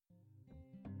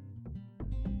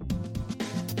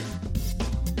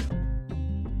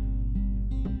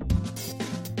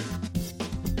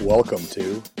Welcome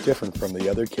to Different from the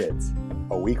Other Kids,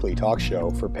 a weekly talk show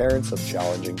for parents of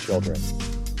challenging children.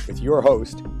 With your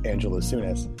host, Angela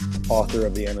Sunas, author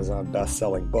of the Amazon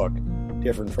best-selling book,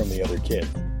 Different from the Other Kids.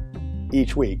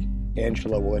 Each week,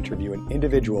 Angela will interview an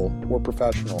individual or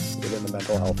professional within the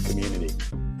mental health community.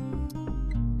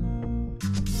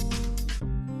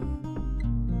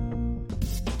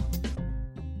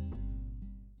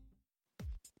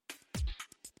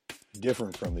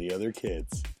 Different from the Other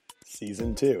Kids,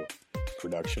 Season 2,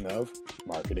 production of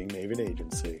Marketing Maven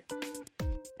Agency.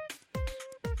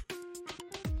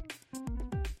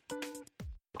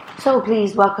 So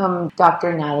please welcome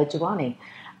Dr. Nala Jawani.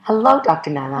 Hello,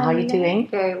 Dr. Nala. How are you doing?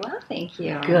 Very well, thank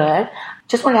you. Good.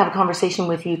 Just want to have a conversation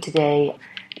with you today.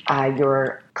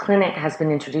 Your clinic has been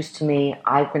introduced to me.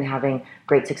 I've been having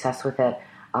great success with it.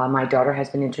 My daughter has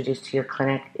been introduced to your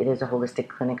clinic. It is a holistic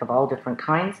clinic of all different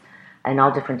kinds and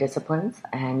all different disciplines,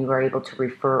 and you are able to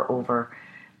refer over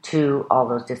to all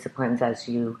those disciplines as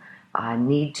you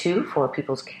need to for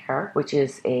people's care, which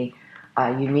is a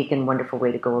unique and wonderful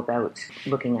way to go about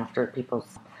looking after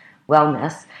people's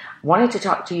wellness. Wanted to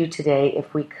talk to you today,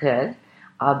 if we could,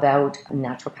 about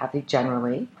naturopathy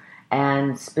generally,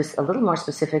 and a little more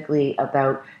specifically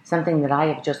about something that I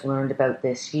have just learned about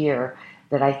this year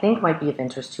that I think might be of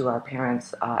interest to our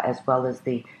parents, as well as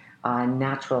the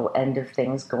natural end of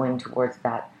things, going towards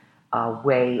that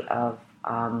way of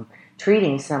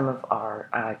treating some of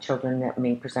our children that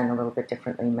may present a little bit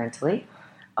differently mentally.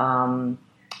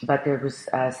 But there was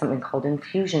something called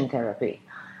infusion therapy.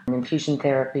 And infusion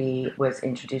therapy was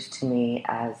introduced to me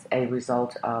as a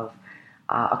result of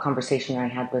a conversation I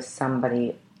had with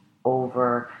somebody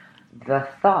over the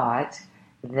thought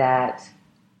that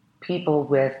people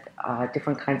with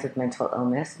different kinds of mental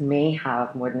illness may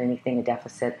have, more than anything, a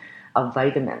deficit of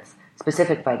vitamins,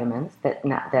 specific vitamins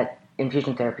that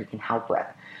infusion therapy can help with.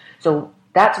 So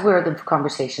that's where the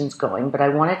conversation's going. But I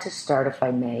wanted to start, if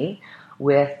I may,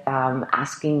 with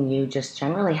asking you just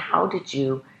generally, how did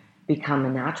you become a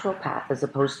naturopath as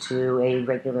opposed to a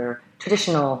regular,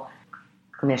 traditional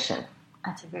clinician?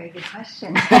 That's a very good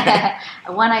question.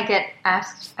 One I get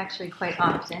asked actually quite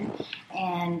often.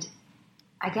 And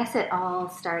I guess it all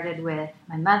started with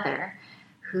my mother,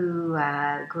 who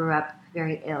grew up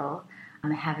very ill,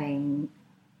 having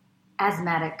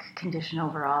asthmatic condition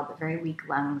overall, but very weak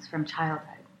lungs from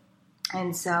childhood.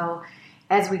 And so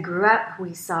as we grew up,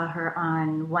 we saw her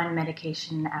on one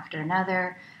medication after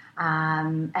another,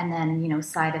 and then,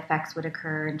 side effects would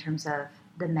occur in terms of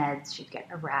the meds. She'd get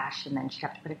a rash, and then she'd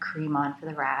have to put a cream on for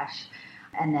the rash.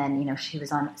 And then, she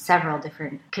was on several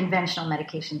different conventional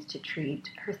medications to treat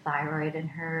her thyroid and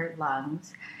her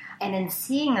lungs. And in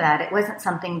seeing that, it wasn't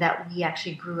something that we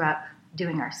actually grew up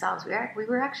doing ourselves. We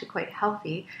were actually quite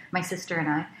healthy, my sister and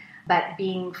I. But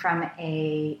being from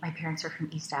my parents are from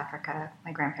East Africa,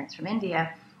 my grandparents from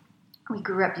India, we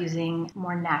grew up using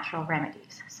more natural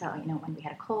remedies. So, when we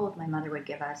had a cold, my mother would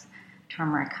give us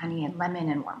turmeric, honey, and lemon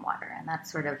in warm water. And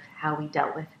that's sort of how we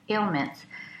dealt with ailments.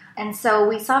 And so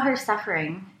we saw her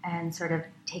suffering and sort of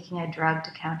taking a drug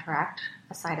to counteract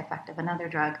a side effect of another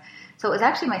drug. So it was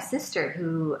actually my sister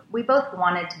who, we both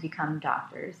wanted to become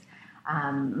doctors,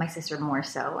 my sister more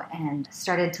so, and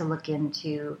started to look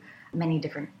into many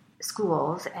different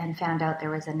schools and found out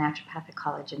there was a naturopathic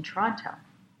college in Toronto.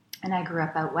 And I grew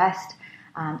up out west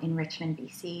in Richmond,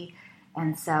 BC.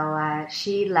 And so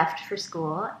she left for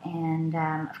school, and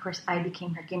of course I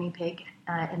became her guinea pig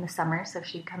in the summer, so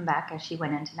she'd come back as she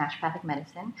went into naturopathic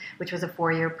medicine, which was a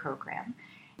 4-year program.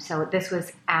 So this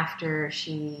was after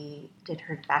she did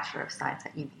her Bachelor of Science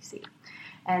at UBC.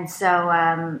 And so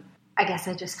I guess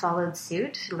I just followed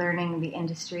suit, learning the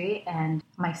industry and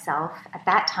myself. At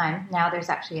that time, now there's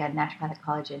actually a naturopathic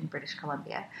college in British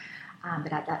Columbia,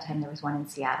 but at that time there was one in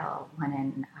Seattle, one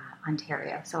in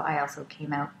Ontario. So I also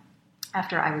came out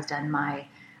after I was done my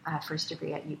first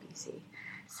degree at UBC.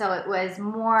 So it was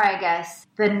more, I guess,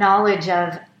 the knowledge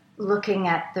of looking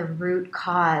at the root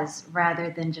cause rather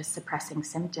than just suppressing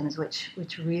symptoms, which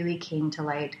really came to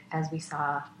light as we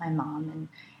saw my mom.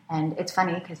 And it's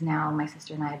funny because now my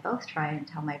sister and I both try and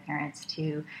tell my parents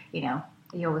to,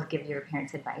 you always give your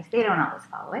parents advice. They don't always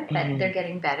follow it, but they're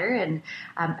getting better. And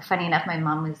funny enough, my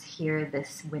mom was here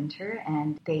this winter,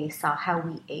 and they saw how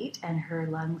we ate, and her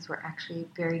lungs were actually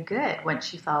very good once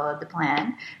she followed the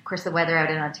plan. Of course, the weather out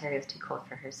in Ontario is too cold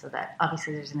for her, so that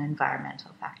obviously there's an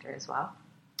environmental factor as well.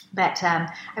 But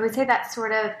I would say that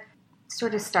sort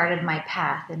of started my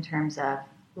path in terms of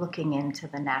looking into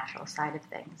the natural side of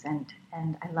things, and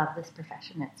I love this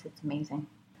profession. It's amazing.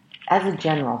 As a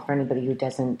general, for anybody who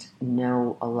doesn't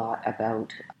know a lot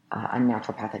about a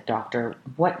naturopathic doctor,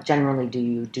 what generally do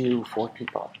you do for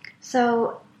people?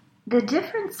 So The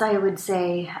difference, I would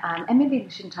say, and maybe we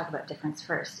shouldn't talk about difference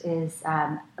first, is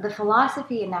the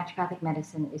philosophy in naturopathic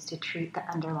medicine is to treat the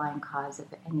underlying cause of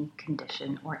any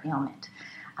condition or ailment.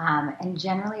 And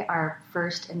generally, our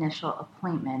first initial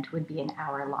appointment would be an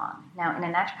hour long. Now, in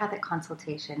a naturopathic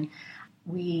consultation,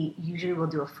 we usually will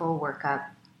do a full workup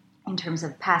in terms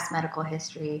of past medical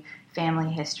history,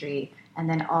 family history, and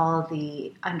then all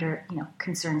the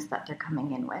concerns that they're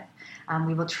coming in with.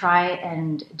 We will try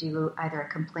and do either a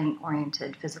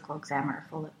complaint-oriented physical exam or a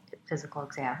full physical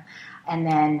exam, and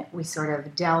then we sort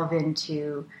of delve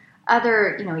into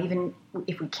other, even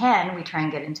if we can, we try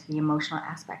and get into the emotional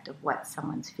aspect of what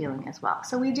someone's feeling as well.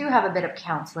 So we do have a bit of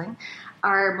counseling.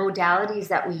 Our modalities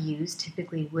that we use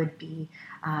typically would be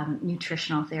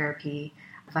nutritional therapy,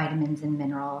 vitamins and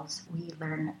minerals. We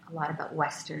learn a lot about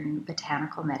Western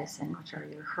botanical medicine, which are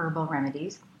your herbal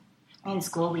remedies. In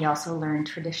school, we also learn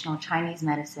traditional Chinese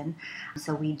medicine.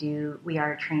 So we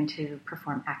are trained to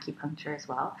perform acupuncture as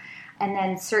well. And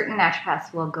then certain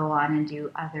naturopaths will go on and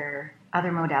do other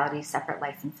modalities, separate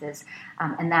licenses.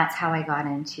 And that's how I got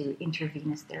into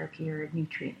intravenous therapy or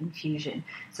nutrient infusion.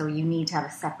 So you need to have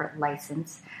a separate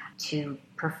license to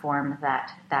perform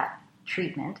that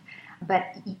treatment.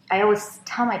 But I always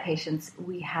tell my patients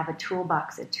we have a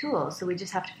toolbox of tools, so we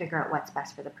just have to figure out what's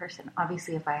best for the person.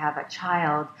 Obviously, if I have a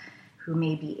child who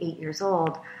may be 8 years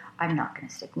old, I'm not going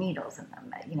to stick needles in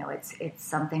them. It's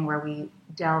something where we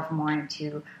delve more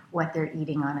into what they're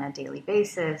eating on a daily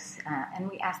basis, and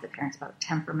we ask the parents about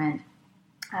temperament,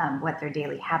 what their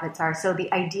daily habits are. So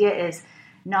the idea is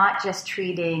not just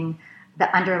treating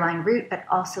the underlying root, but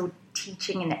also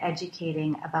teaching and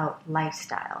educating about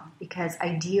lifestyle. Because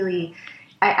ideally,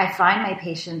 I find my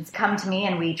patients come to me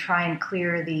and we try and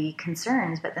clear the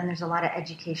concerns, but then there's a lot of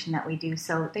education that we do.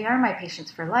 So they are my patients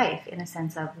for life in a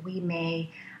sense of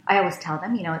I always tell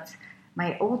them, it's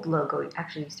my old logo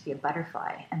actually used to be a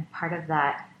butterfly. And part of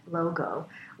that logo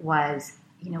was,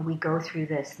 we go through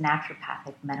this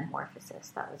naturopathic metamorphosis.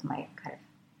 That was my kind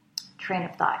of train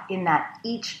of thought in that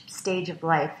each stage of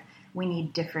life, we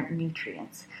need different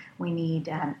nutrients. We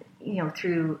need,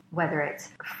 through whether it's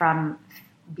from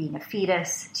being a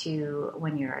fetus to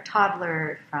when you're a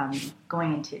toddler, from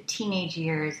going into teenage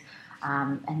years,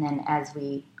 and then as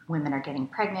women are getting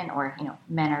pregnant or,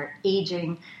 men are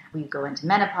aging, we go into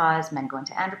menopause, men go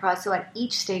into andropause. So at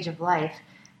each stage of life,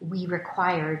 we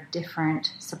require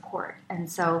different support.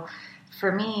 And so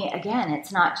for me, again,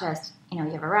 it's not just, you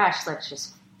have a rash, let's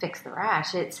just fix the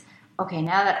rash. It's, okay,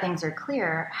 now that things are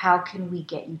clear, how can we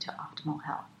get you to optimal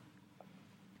health?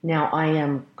 Now, I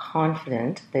am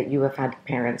confident that you have had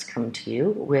parents come to you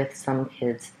with some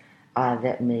kids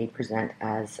that may present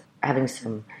as having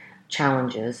some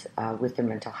challenges with their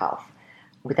mental health.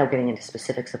 Without getting into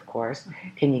specifics, of course,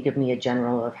 can you give me a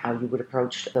general of how you would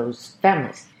approach those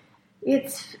families?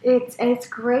 It's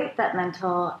great that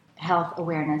mental health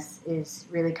awareness is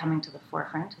really coming to the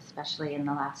forefront, especially in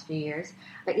the last few years.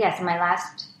 But yes, in my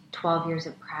last 12 years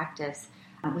of practice,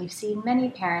 we've seen many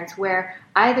parents where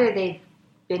either they've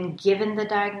been given the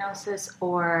diagnosis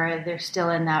or they're still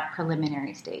in that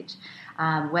preliminary stage,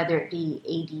 whether it be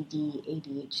ADD,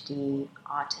 ADHD,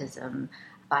 autism,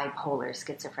 bipolar,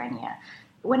 schizophrenia.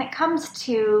 When it comes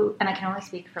to, and I can only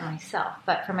speak for myself,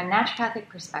 but from a naturopathic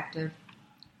perspective,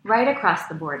 right across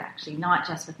the board actually, not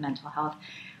just with mental health,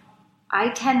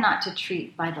 I tend not to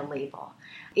treat by the label.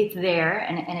 It's there,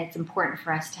 and it's important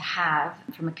for us to have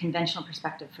from a conventional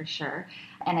perspective for sure.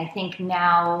 And I think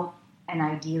now, and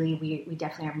ideally, we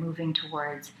definitely are moving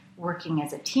towards working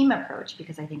as a team approach,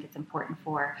 because I think it's important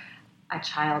for a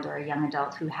child or a young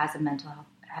adult who has a mental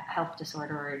health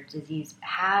disorder or disease,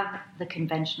 have the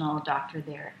conventional doctor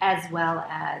there, as well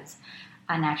as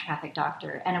a naturopathic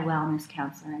doctor and a wellness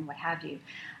counselor and what have you.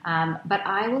 But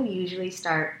I will usually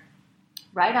start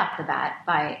right off the bat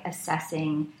by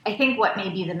assessing, I think, what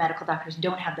maybe the medical doctors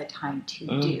don't have the time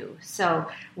to do. So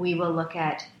we will look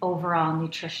at overall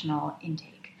nutritional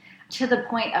intake to the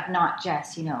point of not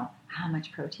just, how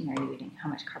much protein are you eating, how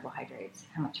much carbohydrates,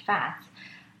 how much fats,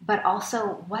 but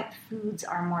also what foods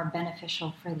are more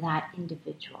beneficial for that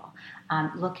individual.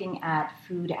 Looking at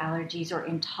food allergies or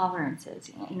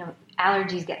intolerances.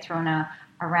 Allergies get thrown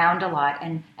around a lot,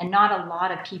 and not a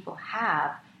lot of people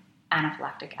have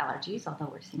anaphylactic allergies, although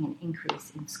we're seeing an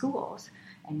increase in schools.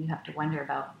 And you have to wonder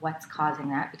about what's causing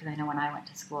that, because I know when I went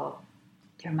to school,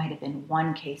 there might have been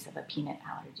one case of a peanut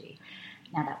allergy.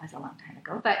 Now, that was a long time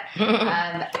ago, but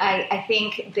I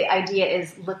think the idea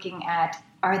is looking at,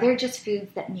 are there just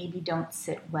foods that maybe don't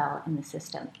sit well in the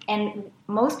system? And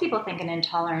most people think an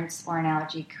intolerance or an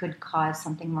allergy could cause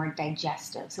something more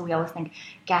digestive. So we always think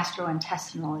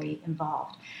gastrointestinally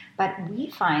involved. But we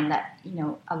find that,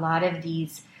 a lot of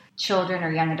these children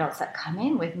or young adults that come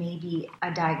in with maybe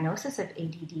a diagnosis of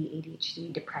ADD,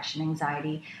 ADHD, depression,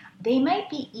 anxiety, they might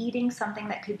be eating something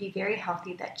that could be very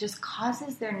healthy that just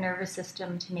causes their nervous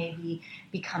system to maybe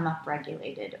become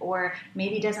upregulated, or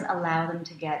maybe doesn't allow them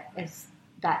to get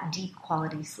that deep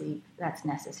quality sleep that's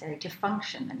necessary to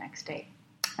function the next day.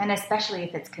 And especially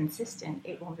if it's consistent,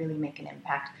 it will really make an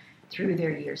impact through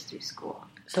their years through school.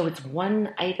 So it's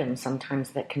one item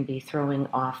sometimes that can be throwing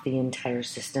off the entire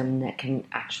system, that can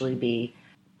actually be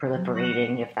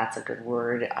proliferating, if that's a good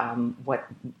word, what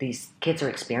these kids are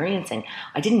experiencing.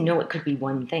 I didn't know it could be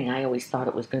one thing. I always thought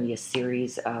it was going to be a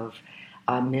series of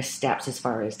missteps as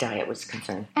far as diet was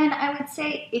concerned. And I would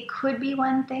say it could be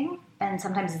one thing, and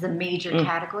sometimes it's a major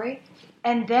category.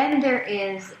 And then there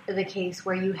is the case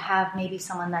where you have maybe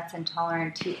someone that's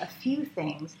intolerant to a few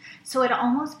things, so it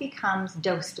almost becomes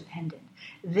dose dependent.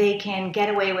 They can get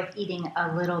away with eating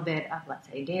a little bit of, let's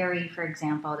say, dairy, for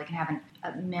example. They can have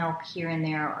a milk here and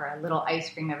there, or a little ice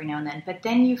cream every now and then. But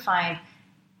then you find,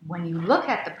 when you look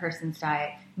at the person's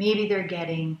diet, maybe they're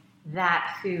getting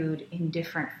that food in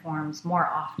different forms more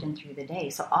often through the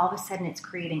day. So all of a sudden it's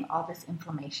creating all this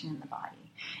inflammation in the body.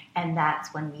 And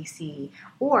that's when we see,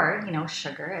 or,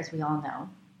 sugar, as we all know,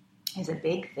 is a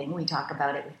big thing. We talk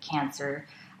about it with cancer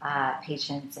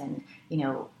patients and,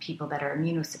 people that are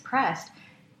immunosuppressed.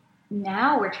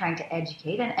 Now we're trying to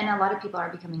educate, and a lot of people are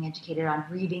becoming educated on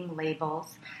reading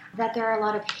labels, that there are a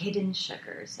lot of hidden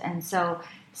sugars. And so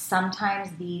sometimes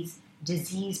these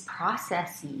disease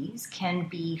processes can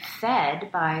be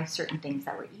fed by certain things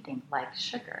that we're eating, like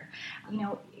sugar.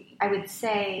 I would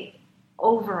say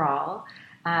overall,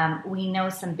 we know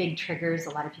some big triggers. A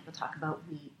lot of people talk about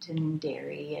wheat and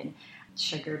dairy, and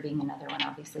sugar being another one,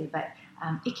 obviously. But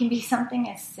it can be something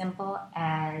as simple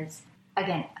as,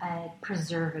 again, a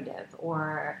preservative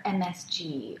or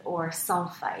MSG or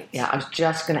sulfites. Yeah, I was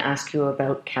just going to ask you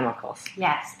about chemicals.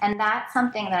 Yes, and that's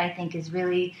something that I think is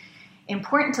really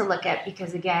important to look at,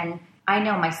 because, again, I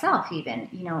know myself even,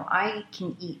 I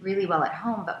can eat really well at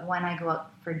home, but when I go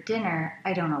out for dinner,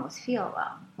 I don't always feel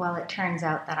well. Well, it turns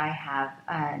out that I have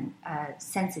a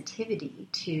sensitivity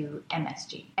to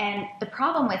MSG. And the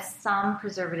problem with some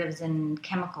preservatives and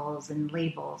chemicals and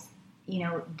labels,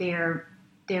 they're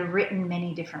written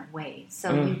many different ways.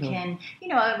 So you can,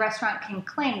 a restaurant can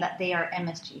claim that they are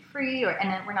MSG free,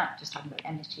 and we're not just talking about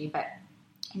MSG, but,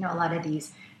 a lot of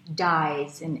these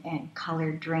dyes and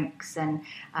colored drinks and,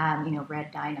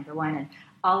 red dye, number one, and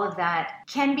all of that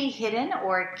can be hidden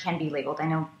or can be labeled. I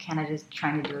know Canada's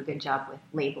trying to do a good job with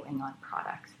labeling on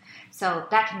products. So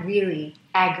that can really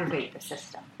aggravate the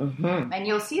system. Mm-hmm. And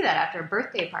you'll see that after a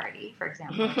birthday party, for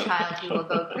example, a child who will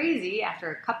go crazy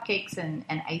after cupcakes and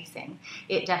icing.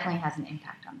 It definitely has an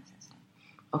impact on the system.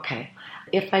 Okay.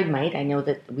 If I might, I know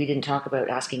that we didn't talk about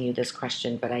asking you this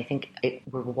question, but I think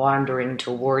we're wandering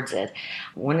towards it.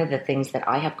 One of the things that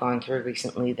I have gone through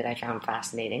recently that I found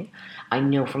fascinating, I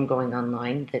know from going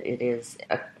online that it is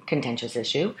a contentious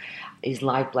issue, is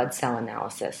live blood cell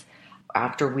analysis.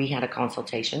 After we had a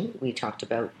consultation, we talked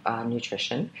about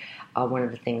nutrition. One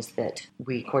of the things that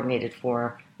we coordinated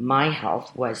for my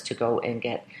health was to go and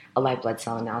get a live blood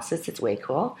cell analysis. It's way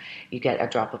cool. You get a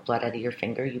drop of blood out of your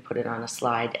finger, you put it on a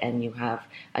slide, and you have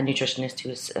a nutritionist who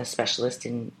is a specialist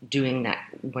in doing that,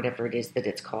 whatever it is that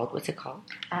it's called. What's it called?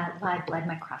 Live blood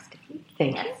microscopy.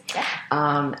 Thank you.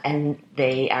 Yeah. And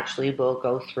they actually will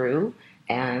go through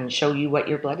and show you what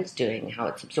your blood is doing, how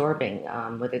it's absorbing,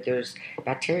 whether there's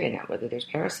bacteria in it, whether there's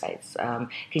parasites.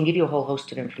 Can give you a whole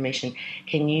host of information.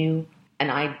 Can you, and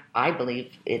I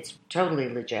believe it's totally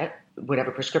legit,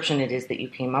 whatever prescription it is that you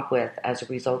came up with as a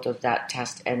result of that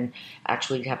test and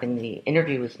actually having the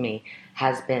interview with me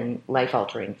has been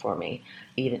life-altering for me.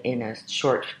 Even in a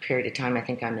short period of time, I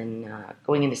think I'm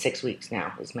going into 6 weeks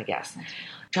now, is my guess.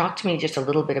 Talk to me just a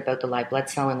little bit about the live blood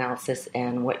cell analysis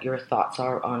and what your thoughts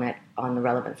are on it, on the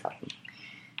relevance of it.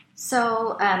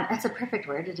 So that's a perfect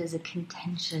word. It is a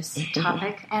contentious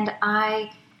topic. And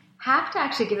I have to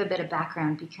actually give a bit of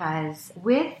background, because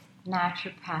with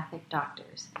naturopathic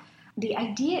doctors, the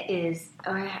idea is,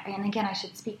 and again, I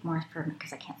should speak more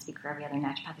because I can't speak for every other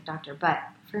naturopathic doctor, but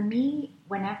for me,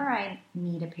 whenever I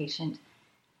meet a patient,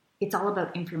 it's all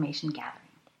about information gathering.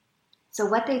 So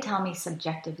what they tell me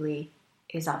subjectively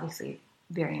is obviously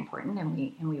very important, and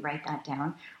we write that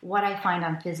down. What I find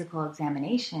on physical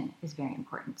examination is very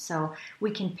important. So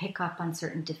we can pick up on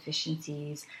certain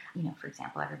deficiencies. For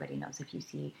example, everybody knows if you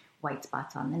see white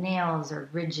spots on the nails or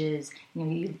ridges,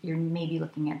 you're maybe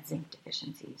looking at zinc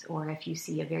deficiencies. Or if you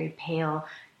see a very pale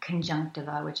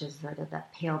conjunctiva, which is sort of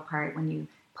that pale part when you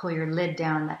pull your lid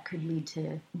down, that could lead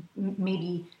to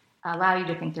maybe allow you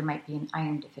to think there might be an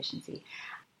iron deficiency.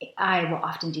 I will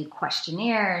often do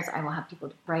questionnaires. I will have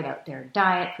people write out their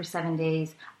diet for 7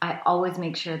 days. I always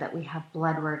make sure that we have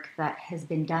blood work that has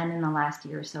been done in the last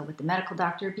year or so with the medical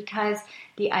doctor, because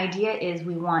the idea is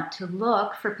we want to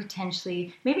look for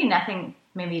potentially, maybe nothing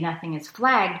is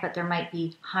flagged, but there might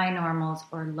be high normals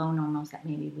or low normals that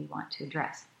maybe we want to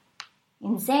address.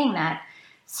 In saying that,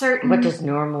 what does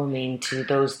normal mean to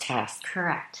those tests?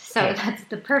 Correct. So that's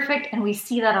the perfect, and we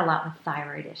see that a lot with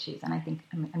thyroid issues. And I think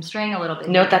I'm straying a little bit.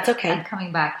 No, that's okay. I'm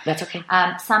coming back. That's okay.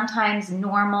 Sometimes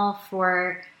normal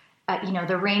for,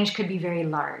 the range could be very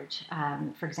large.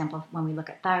 For example, when we look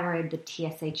at thyroid, the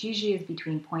TSH usually is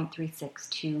between 0.36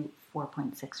 to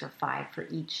 4.6 or 5 for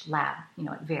each lab.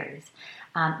 It varies.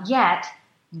 Yet,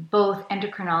 both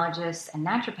endocrinologists and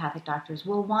naturopathic doctors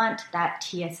will want that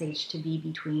TSH to be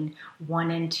between 1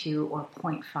 and 2 or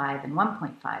 0.5 and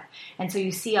 1.5. And so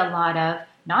you see a lot of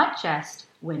not just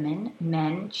women,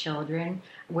 men, children,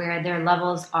 where their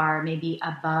levels are maybe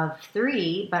above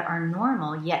 3 but are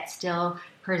normal, yet still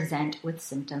present with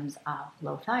symptoms of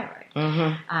low thyroid.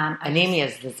 Mm-hmm.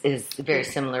 Anemia is very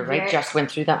similar, right? Just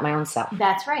went through that my own self.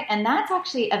 That's right. And that's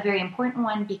actually a very important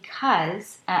one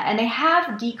because, and they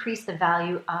have decreased the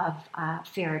value of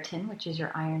ferritin, which is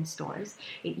your iron stores.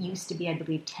 It used to be, I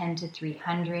believe, 10 to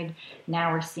 300.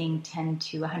 Now we're seeing 10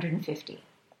 to 150.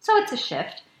 So it's a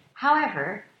shift.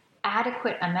 However,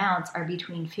 adequate amounts are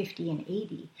between 50 and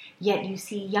 80. Yet you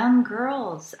see young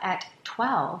girls at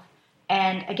 12,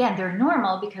 and again, they're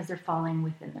normal because they're falling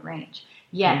within the range.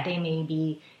 Yet they may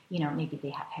be, maybe they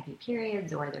have heavy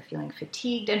periods or they're feeling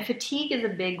fatigued. And fatigue is a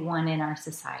big one in our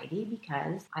society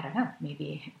because, I don't know,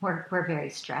 maybe we're very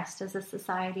stressed as a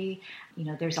society.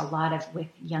 There's a lot of, with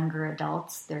younger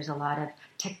adults, there's a lot of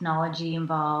technology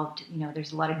involved.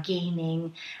 There's a lot of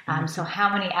gaming. So how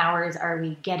many hours are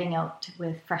we getting out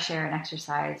with fresh air and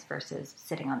exercise versus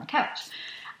sitting on the couch?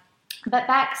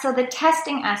 So the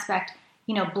testing aspect,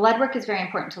 blood work is very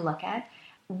important to look at.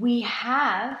 We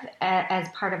have, as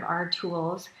part of our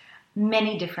tools,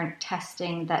 many different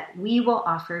testing that we will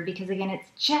offer because, again, it's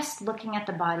just looking at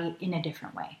the body in a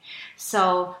different way.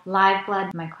 So live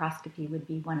blood microscopy would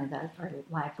be one of those, or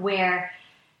live, where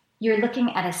you're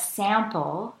looking at a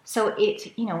sample. So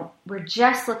we're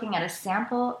just looking at a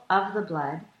sample of the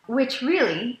blood, which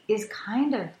really is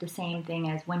kind of the same thing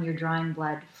as when you're drawing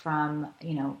blood from,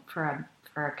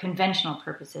 for conventional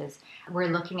purposes, we're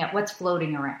looking at what's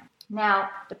floating around. Now,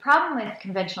 the problem with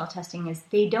conventional testing is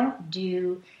they don't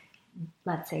do,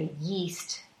 let's say,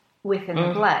 yeast within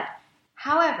the blood.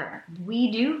 However,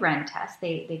 we do run tests.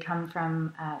 They come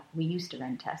from, we used to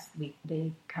run tests.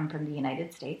 They come from the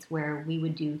United States, where we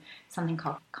would do something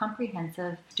called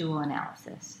comprehensive stool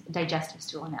analysis, digestive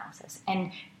stool analysis.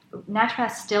 And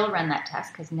naturopaths still run that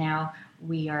test because now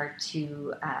we are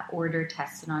to order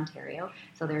tests in Ontario.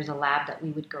 So there's a lab that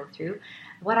we would go through.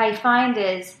 What I find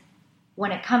is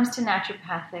when it comes to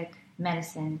naturopathic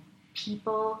medicine,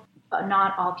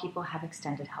 not all people have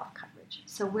extended health coverage.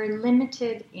 So we're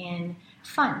limited in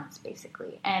funds,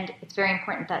 basically. And it's very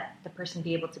important that the person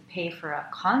be able to pay for a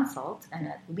consult and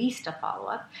at least a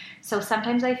follow-up. So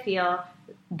sometimes I feel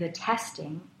the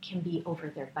testing can be over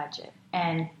their budget.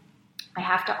 And I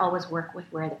have to always work with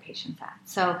where the patient's at.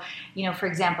 So, for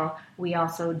example, we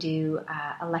also do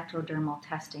electrodermal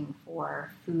testing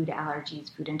for food allergies,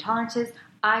 food intolerances.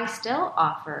 I still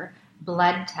offer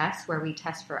blood tests where we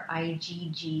test for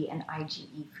IgG and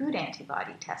IgE food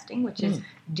antibody testing, which is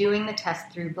doing the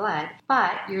test through blood,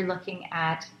 but you're looking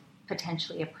at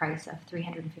potentially a price of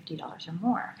 $350 or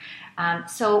more.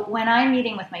 So when I'm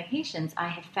meeting with my patients, I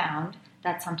have found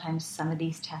that sometimes some of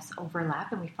these tests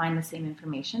overlap and we find the same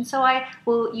information. So I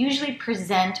will usually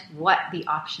present what the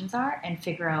options are and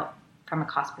figure out from a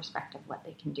cost perspective what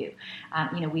they can do.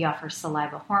 We offer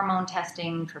saliva hormone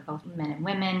testing for both men and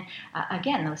women.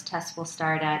 Again, those tests will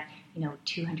start at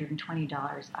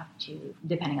 $220 up to,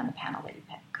 depending on the panel that you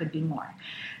pick, could be more.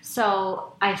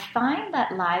 So I find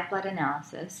that live blood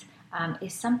analysis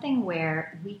is something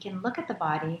where we can look at the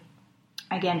body,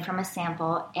 again, from a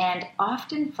sample, and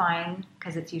often find,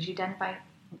 because it's usually done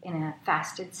in a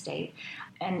fasted state,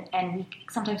 and we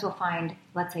sometimes will find,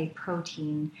 let's say,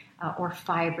 protein or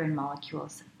fibrin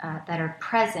molecules that are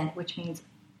present, which means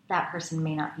that person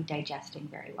may not be digesting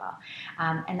very well.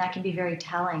 And that can be very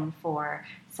telling for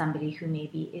somebody who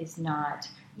maybe is not,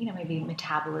 maybe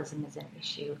metabolism is an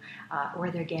issue,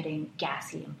 or they're getting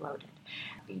gassy and bloated.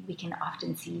 We can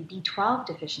often see B12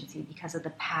 deficiency because of the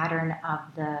pattern of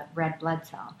the red blood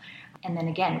cell. And then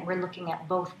again, we're looking at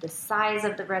both the size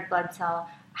of the red blood cell,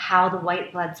 how the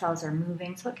white blood cells are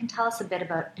moving. So it can tell us a bit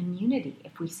about immunity.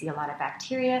 If we see a lot of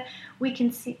bacteria, we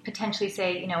can potentially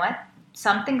say, you know what,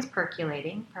 something's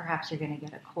percolating. Perhaps you're going to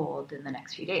get a cold in the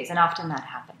next few days. And often that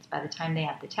happens. By the time they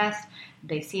have the test,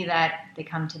 they see that, they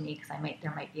come to me because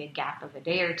there might be a gap of a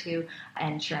day or two,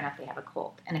 and sure enough, they have a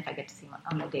cold. And if I get to see them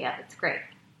on the day of, it's great.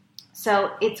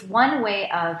 So it's one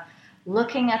way of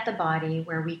looking at the body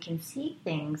where we can see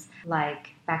things like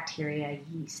bacteria,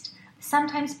 yeast,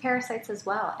 sometimes parasites as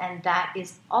well. And that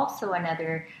is also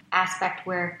another aspect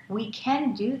where we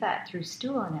can do that through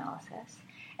stool analysis.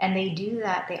 And they do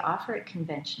that, they offer it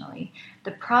conventionally.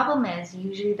 The problem is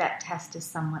usually that test is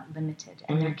somewhat limited,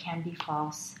 and there can be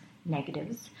false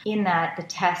negatives in that the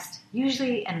test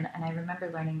usually, and I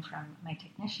remember learning from my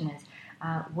technician, is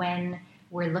when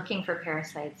we're looking for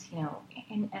parasites,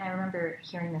 and I remember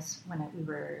hearing this when we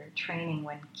were training,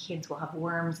 when kids will have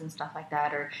worms and stuff like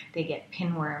that, or they get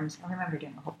pinworms. I remember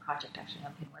doing a whole project actually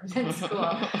on pinworms in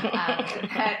school.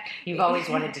 You've always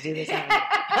wanted to do this, haven't you?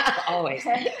 Always.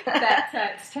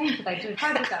 That's strange, but I did a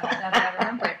project on that now that I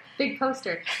remember it. Big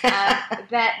poster.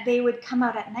 That they would come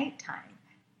out at nighttime.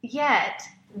 Yet,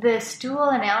 the stool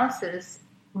analysis,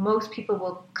 most people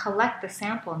will collect the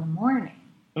sample in the morning.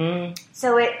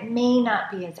 So it may not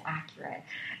be as accurate.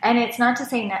 And it's not to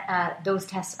say those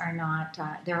tests are not,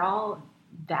 they're all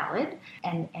valid,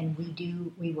 and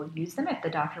we will use them if the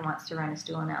doctor wants to run a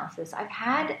stool analysis. I've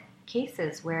had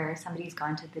cases where somebody's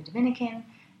gone to the Dominican,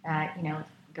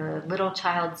 the little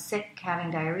child's sick, having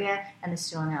diarrhea, and the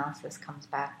stool analysis comes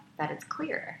back that it's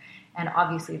clear. And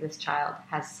obviously this child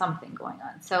has something going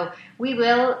on. So we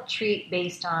will treat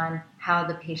based on how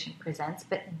the patient presents,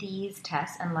 but these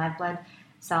tests and live blood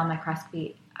cell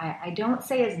microscopy, I don't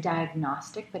say as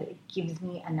diagnostic, but it gives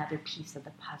me another piece of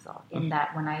the puzzle in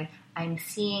that when I'm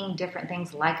seeing different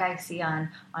things like I see on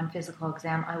physical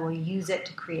exam, I will use it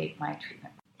to create my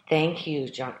treatment. Thank you,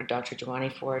 Dr.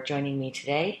 Jawani, for joining me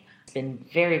today. It's been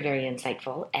very, very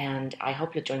insightful, and I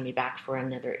hope you'll join me back for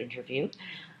another interview.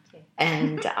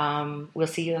 And we'll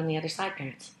see you on the other side,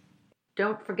 parents.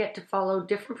 Don't forget to follow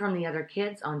Different from the Other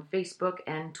Kids on Facebook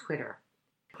and Twitter.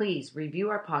 Please review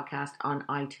our podcast on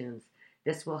iTunes.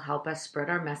 This will help us spread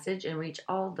our message and reach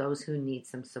all those who need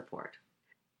some support.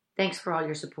 Thanks for all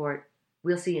your support.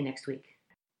 We'll see you next week.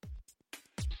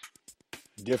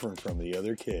 Different from the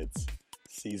Other Kids,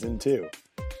 Season 2,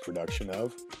 production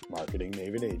of Marketing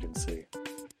Maven Agency.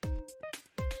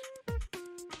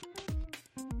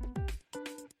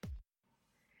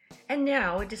 And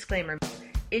now a disclaimer.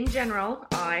 In general,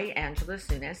 I, Angela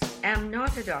Sunes, am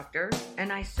not a doctor,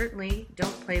 and I certainly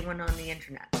don't play one on the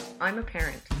internet. I'm a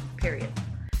parent, period.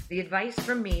 The advice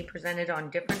from me presented on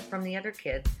Different from the Other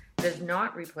Kids does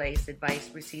not replace advice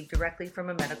received directly from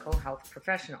a medical health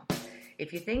professional.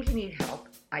 If you think you need help,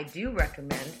 I do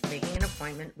recommend making an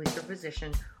appointment with your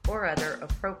physician or other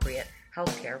appropriate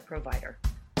healthcare provider.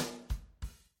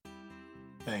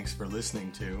 Thanks for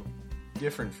listening to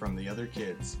Different from the Other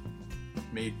Kids,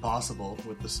 made possible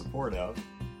with the support of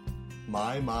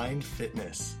My Mind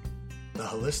Fitness, the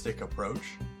holistic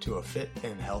approach to a fit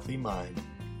and healthy mind.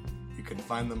 You can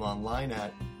find them online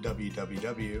at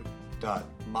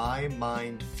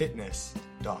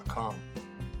www.mymindfitness.com.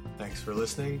 Thanks for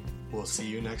listening. We'll see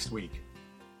you next week.